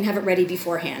if I can have it ready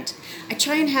beforehand. I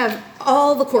try and have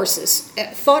all the courses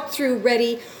thought through,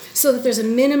 ready, so that there's a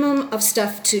minimum of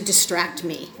stuff to distract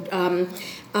me, so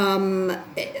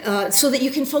that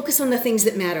you can focus on the things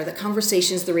that matter, the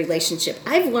conversations, the relationship.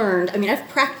 I've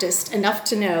practiced enough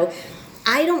to know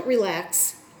I don't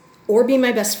relax or be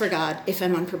my best for God if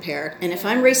I'm unprepared. And if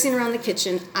I'm racing around the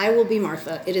kitchen, I will be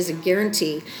Martha. It is a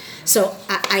guarantee. So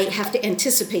I have to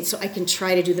anticipate so I can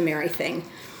try to do the Mary thing.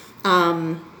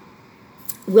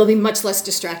 We'll be much less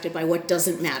distracted by what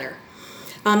doesn't matter.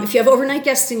 If you have overnight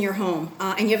guests in your home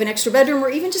and you have an extra bedroom or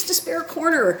even just a spare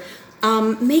corner,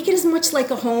 make it as much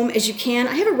like a home as you can.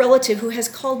 I have a relative who has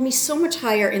called me so much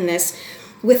higher in this.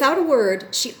 Without a word,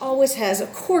 she always has,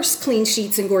 of course, clean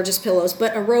sheets and gorgeous pillows,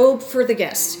 but a robe for the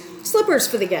guest, slippers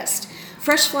for the guest,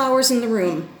 fresh flowers in the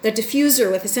room, the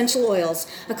diffuser with essential oils,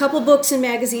 a couple books and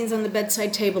magazines on the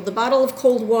bedside table, the bottle of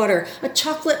cold water, a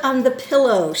chocolate on the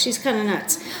pillow. She's kind of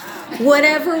nuts.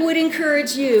 Whatever would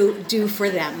encourage you, do for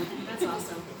them. That's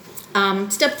awesome.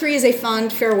 Step 3 is a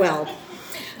fond farewell.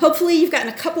 Hopefully you've gotten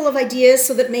a couple of ideas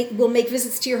so that we'll make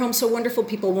visits to your home so wonderful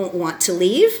people won't want to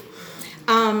leave.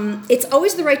 It's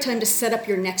always the right time to set up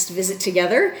your next visit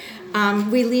together.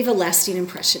 We leave a lasting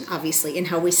impression, obviously, in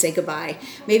how we say goodbye.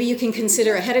 Maybe you can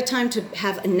consider ahead of time to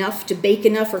have enough, to bake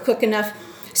enough or cook enough,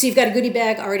 so you've got a goodie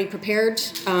bag already prepared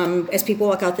as people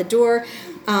walk out the door.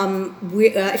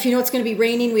 If you know it's going to be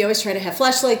raining, we always try to have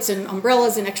flashlights and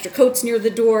umbrellas and extra coats near the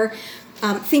door.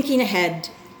 Thinking ahead,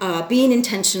 being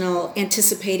intentional,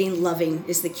 anticipating, loving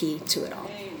is the key to it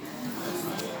all.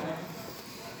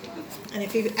 And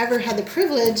if you've ever had the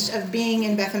privilege of being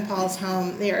in Beth and Paul's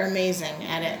home, they are amazing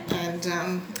at it. And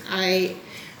I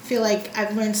feel like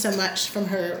I've learned so much from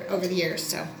her over the years,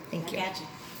 so thank you. I got you.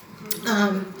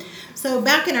 So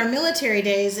back in our military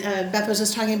days, Beth was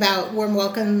just talking about warm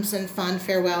welcomes and fond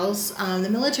farewells. The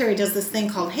military does this thing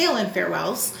called hail and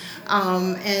farewells,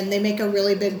 and they make a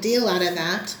really big deal out of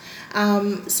that.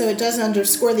 So it does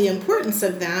underscore the importance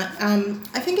of that.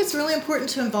 I think it's really important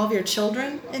to involve your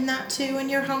children in that too in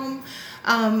your home.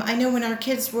 I know when our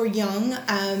kids were young,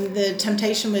 the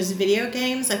temptation was video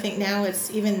games. I think now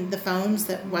it's even the phones.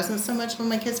 That wasn't so much when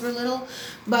my kids were little.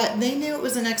 But they knew it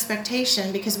was an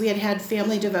expectation because we had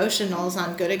family devotionals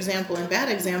on good example and bad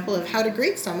example of how to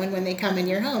greet someone when they come in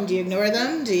your home. Do you ignore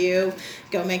them? Do you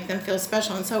go make them feel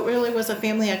special? And so it really was a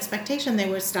family expectation. They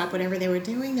would stop whatever they were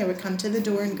doing. They would come to the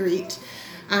door and greet.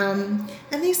 And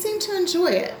they seemed to enjoy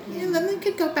it. And then they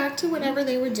could go back to whatever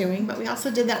they were doing, but we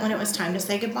also did that when it was time to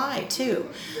say goodbye, too.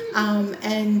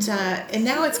 And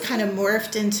now it's kind of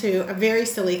morphed into a very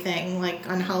silly thing, like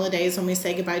on holidays when we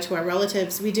say goodbye to our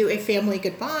relatives, we do a family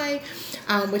goodbye,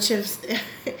 which is,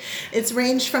 it's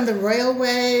ranged from the royal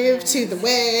wave to the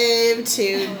wave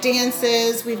to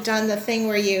dances. We've done the thing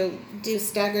where you do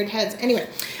staggered heads. Anyway,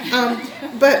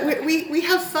 but we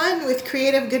have fun with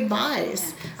creative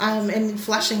goodbyes and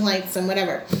flashing lights and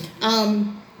whatever.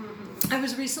 I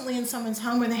was recently in someone's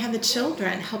home where they had the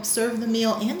children help serve the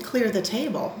meal and clear the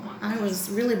table. I was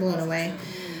really blown away.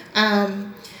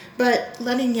 But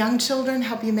letting young children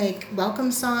help you make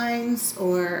welcome signs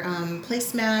or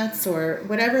placemats or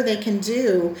whatever they can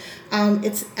do,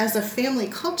 it's as a family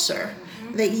culture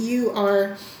that you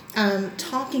are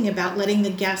talking about letting the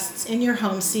guests in your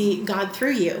home see God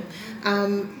through you.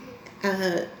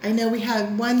 I know we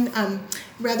had one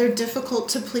rather difficult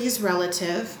to please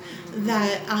relative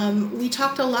that we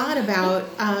talked a lot about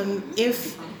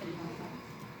if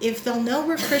they'll know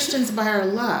we're Christians by our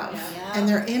love and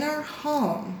they're in our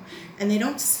home and they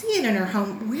don't see it in our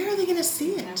home, where are they going to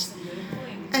see it?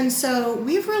 And so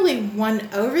we've really won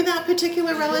over that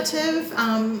particular relative.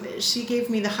 She gave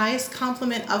me the highest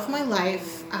compliment of my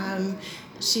life.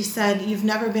 She said, "You've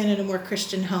never been in a more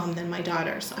Christian home than my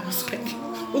daughter." So I was like,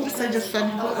 oops, I just said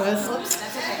who it was.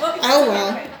 Oh,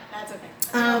 well. That's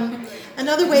okay.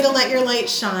 Another way to let your light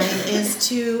shine is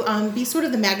to be sort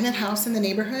of the magnet house in the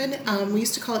neighborhood. We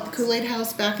used to call it the Kool-Aid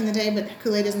house back in the day, but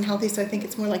Kool-Aid isn't healthy, so I think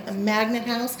it's more like the magnet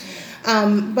house.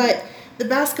 But the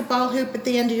basketball hoop at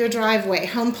the end of your driveway,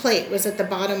 home plate was at the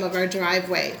bottom of our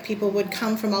driveway. People would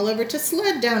come from all over to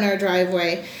sled down our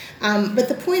driveway. But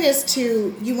the point is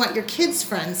you want your kids'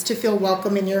 friends to feel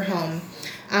welcome in your home.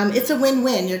 It's a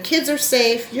win-win. Your kids are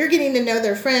safe, you're getting to know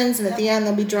their friends, and at the end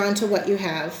they'll be drawn to what you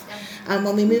have.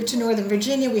 When we moved to Northern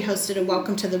Virginia, we hosted a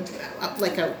welcome to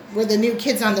we're the new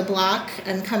kids on the block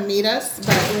and come meet us,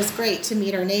 but it was great to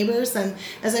meet our neighbors. And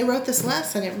as I wrote this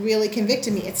lesson, it really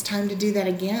convicted me. It's time to do that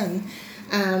again,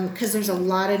 because there's a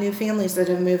lot of new families that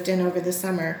have moved in over the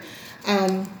summer.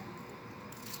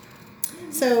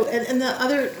 So, and the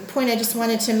other point I just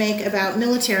wanted to make about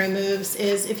military moves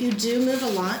is if you do move a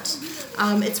lot,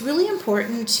 it's really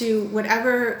important to,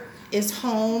 whatever is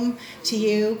home to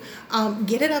you,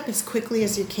 get it up as quickly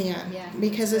as you can,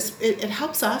 because it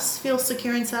helps us feel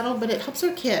secure and settled, but it helps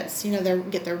our kids,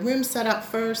 get their room set up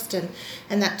first and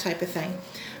that type of thing.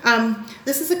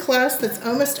 This is a class that's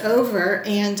almost over,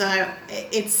 and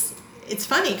it's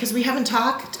funny because we haven't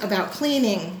talked about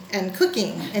cleaning and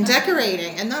cooking and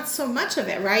decorating, and that's so much of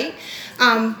it, right?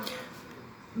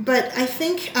 But I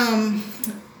think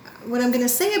what I'm going to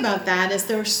say about that is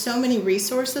there are so many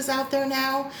resources out there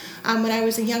now. When I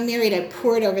was a young married, I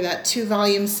pored over that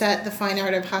 2-volume set, The Fine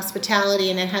Art of Hospitality,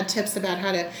 and it had tips about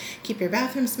how to keep your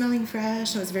bathroom smelling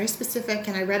fresh. It was very specific,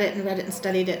 and I read it and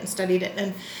studied it,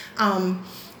 and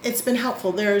it's been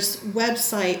helpful. There's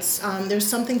websites. There's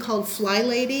something called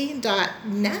flylady.net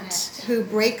who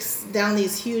breaks down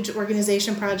these huge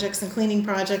organization projects and cleaning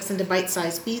projects into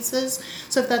bite-sized pieces.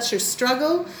 So if that's your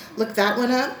struggle, look that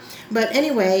one up. But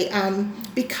anyway,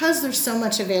 because there's so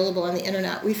much available on the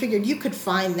internet, we figured you could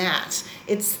find that.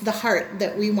 It's the heart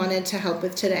that we wanted to help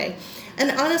with today.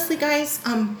 And honestly, guys,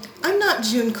 I'm not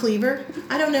June Cleaver.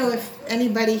 I don't know if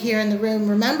anybody here in the room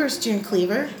remembers June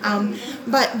Cleaver,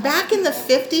 but back in the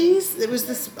 50s, there was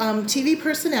this TV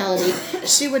personality.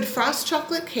 She would frost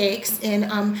chocolate cakes in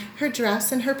her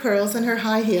dress and her pearls and her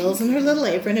high heels and her little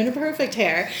apron and her perfect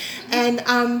hair.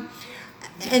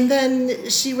 And then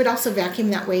she would also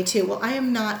vacuum that way too. Well, I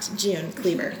am not June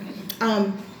Cleaver.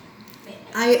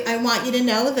 I want you to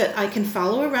know that I can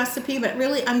follow a recipe, but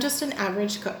really I'm just an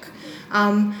average cook.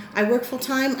 I work full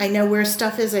time. I know where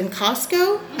stuff is in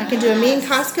Costco. I can do a mean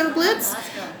Costco blitz.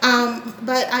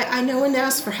 But I know when to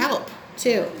ask for help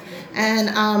too.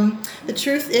 And the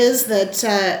truth is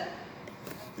that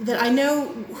that I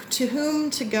know to whom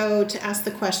to go to ask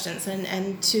the questions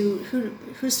and to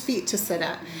whose feet to sit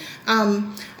at.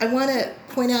 I want to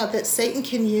point out that Satan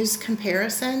can use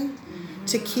comparison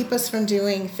to keep us from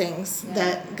doing things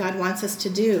that God wants us to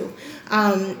do.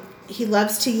 He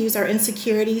loves to use our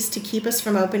insecurities to keep us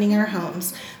from opening our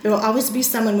homes. There will always be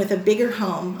someone with a bigger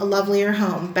home, a lovelier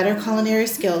home, better culinary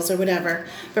skills, or whatever.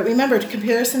 But remember,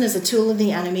 comparison is a tool of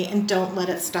the enemy, and don't let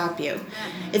it stop you.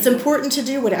 It's important to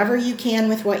do whatever you can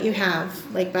with what you have,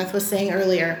 like Beth was saying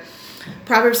earlier.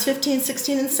 Proverbs 15,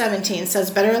 16, and 17 says,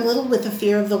 "Better a little with the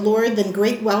fear of the Lord than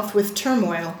great wealth with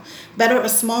turmoil. Better a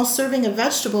small serving of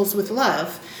vegetables with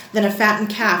love than a fattened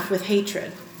calf with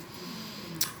hatred."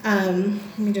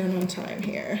 Let me do it on time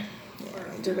here. Yeah,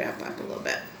 I need to wrap up a little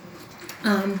bit.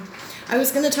 I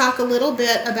was going to talk a little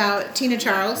bit about Tina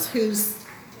Charles,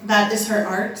 that is her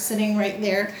art sitting right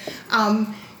there.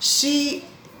 She's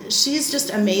just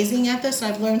amazing at this,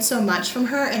 and I've learned so much from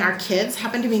her, and our kids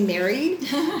happen to be married.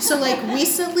 So like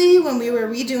recently when we were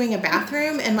redoing a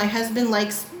bathroom, and my husband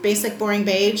likes basic boring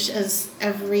beige as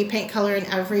every paint color in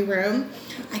every room,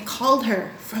 I called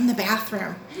her from the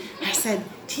bathroom. I said,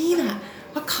 "Tina,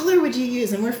 what color would you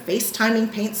use?" And we're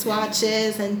FaceTiming paint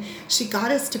swatches, and she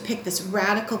got us to pick this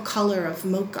radical color of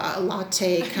mocha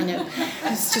latte kind of.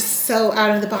 It's just so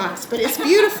out of the box, but it's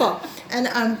beautiful.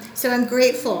 And so I'm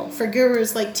grateful for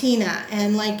gurus like Tina,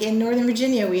 and like in Northern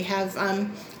Virginia we have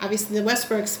obviously the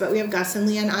Westbrooks, but we have Gus and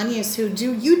Leanne Agnes who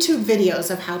do YouTube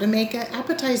videos of how to make an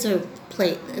appetizer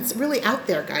plate. It's really out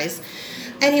there, guys.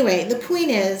 Anyway, the point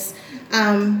is,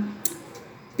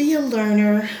 be a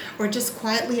learner, or just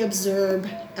quietly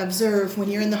observe when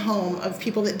you're in the home of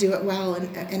people that do it well,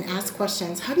 and ask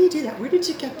questions. How do you do that? Where did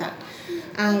you get that?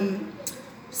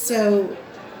 So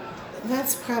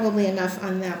that's probably enough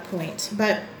on that point.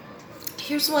 But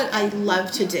here's what I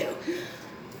love to do.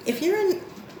 If you're in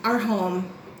our home,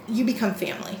 you become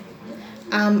family.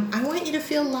 I want you to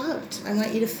feel loved. I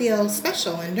want you to feel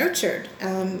special and nurtured,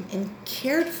 and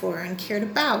cared for and cared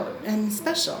about and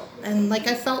special. And like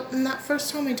I felt in that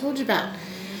first home I told you about.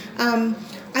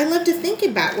 I love to think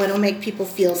about what will make people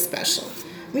feel special.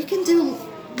 We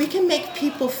can make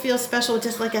people feel special with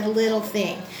just like a little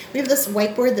thing. We have this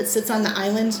whiteboard that sits on the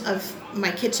island of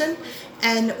my kitchen,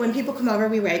 and when people come over,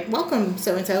 we write, "Welcome,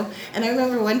 so-and-so." And I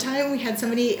remember one time we had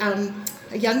somebody,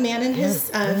 a young man and his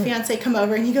fiance come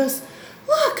over, and he goes,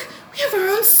 "Look, we have our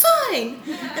own sign."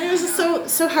 And it was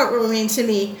so heartwarming to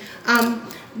me.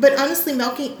 But honestly,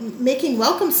 making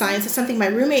welcome signs is something my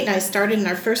roommate and I started in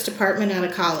our first apartment out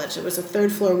of college. It was a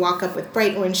third-floor walk-up with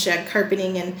bright orange shag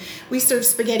carpeting, and we served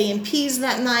spaghetti and peas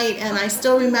that night, and I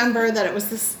still remember that it was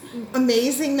this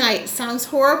amazing night. It sounds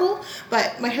horrible,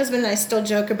 but my husband and I still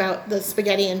joke about the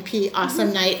spaghetti and pea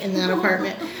awesome night in that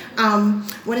apartment.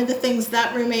 One of the things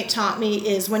that roommate taught me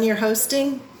is when you're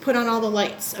hosting, put on all the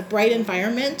lights. A bright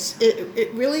environment,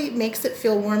 it really makes it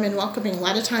feel warm and welcoming. A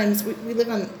lot of times we live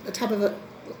on the top of a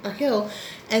hill,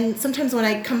 and sometimes when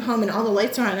I come home and all the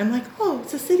lights are on, I'm like, "Oh,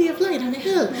 it's a city of light on a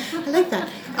hill." I like that.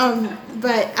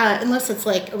 But unless it's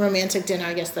like a romantic dinner,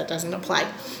 I guess that doesn't apply.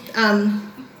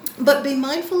 But be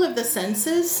mindful of the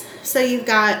senses. So you've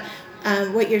got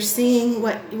what you're seeing,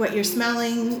 what you're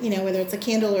smelling, whether it's a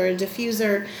candle or a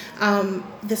diffuser,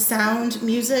 the sound,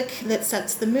 music that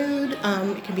sets the mood.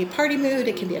 It can be a party mood,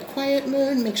 it can be a quiet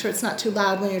mood. Make sure it's not too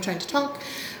loud when you're trying to talk.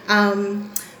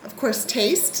 Of course,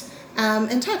 taste,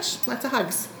 and touch, lots of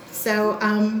hugs. So,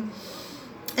 and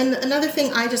another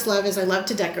thing I just love is I love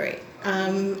to decorate.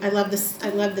 I love this. I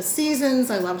love the seasons.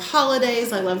 I love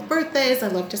holidays. I love birthdays. I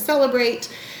love to celebrate.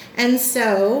 And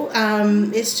so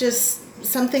it's just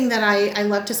something that I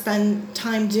love to spend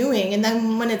time doing. And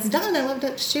then when it's done, I love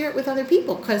to share it with other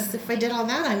people, because if I did all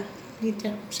that, I need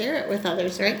to share it with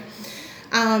others, right?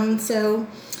 So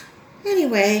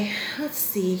anyway, let's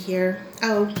see here.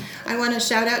 Oh, I want to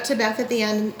shout out to Beth at the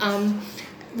end.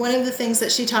 One of the things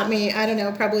that she taught me, I don't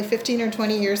know, probably 15 or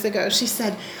 20 years ago, she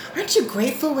said, "Aren't you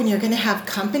grateful when you're going to have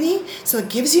company, so it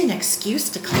gives you an excuse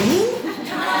to clean?"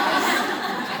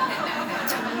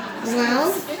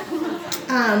 Well,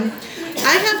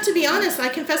 I have to be honest, I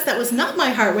confess that was not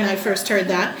my heart when I first heard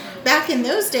that. Back in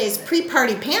those days,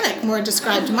 pre-party panic more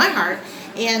described my heart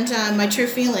and my true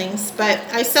feelings. But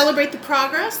I celebrate the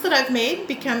progress that I've made,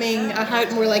 becoming a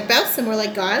heart more like Beth's and more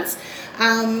like God's.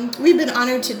 We've been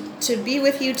honored to be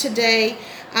with you today.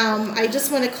 I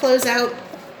just want to close out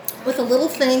with a little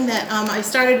thing that I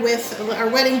started with our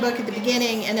wedding book at the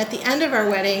beginning, and at the end of our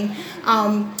wedding,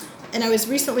 and I was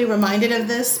recently reminded of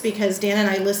this because Dan and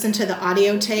I listened to the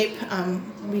audio tape.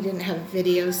 We didn't have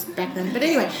videos back then, but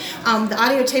anyway, the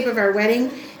audio tape of our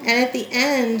wedding, and at the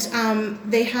end,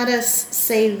 they had us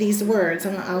say these words,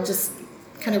 and I'll just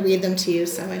kind of read them to you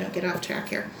so I don't get off track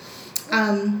here.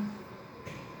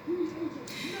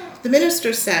 The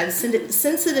minister said,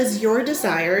 since it is your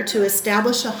desire to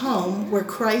establish a home where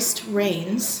Christ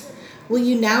reigns, will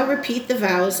you now repeat the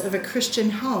vows of a Christian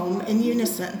home in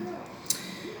unison?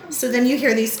 So then you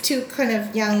hear these two kind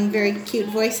of young, very cute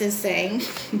voices saying,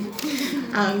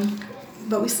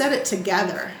 but we said it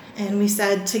together. And we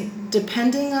said,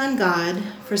 depending on God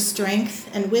for strength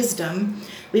and wisdom,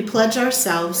 we pledge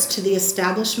ourselves to the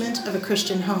establishment of a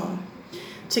Christian home.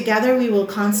 Together we will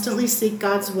constantly seek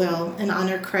God's will and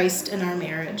honor Christ in our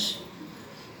marriage.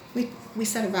 We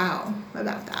said a vow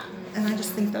about that, and I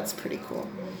just think that's pretty cool.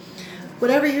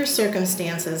 Whatever your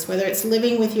circumstances, whether it's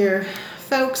living with your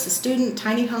folks, a student,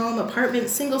 tiny home, apartment,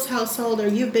 singles household, or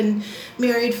you've been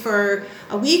married for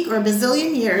a week or a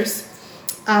bazillion years,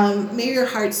 may your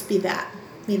hearts be that.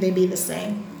 May they be the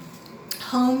same.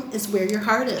 Home is where your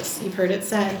heart is. You've heard it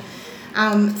said.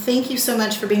 Thank you so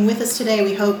much for being with us today.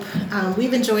 We hope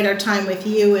we've enjoyed our time with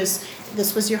you as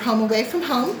this was your home away from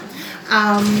home.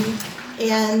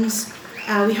 And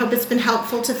we hope it's been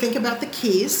helpful to think about the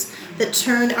keys that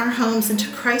turn our homes into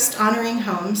Christ-honoring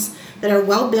homes that are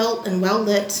well-built and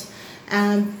well-lit.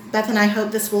 Beth and I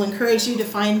hope this will encourage you to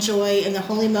find joy in the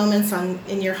holy moments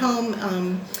in your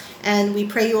home. And we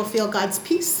pray you will feel God's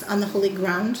peace on the holy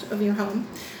ground of your home.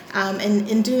 And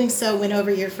in doing so, win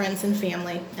over your friends and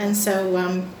family. And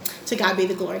so to God be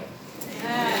the glory.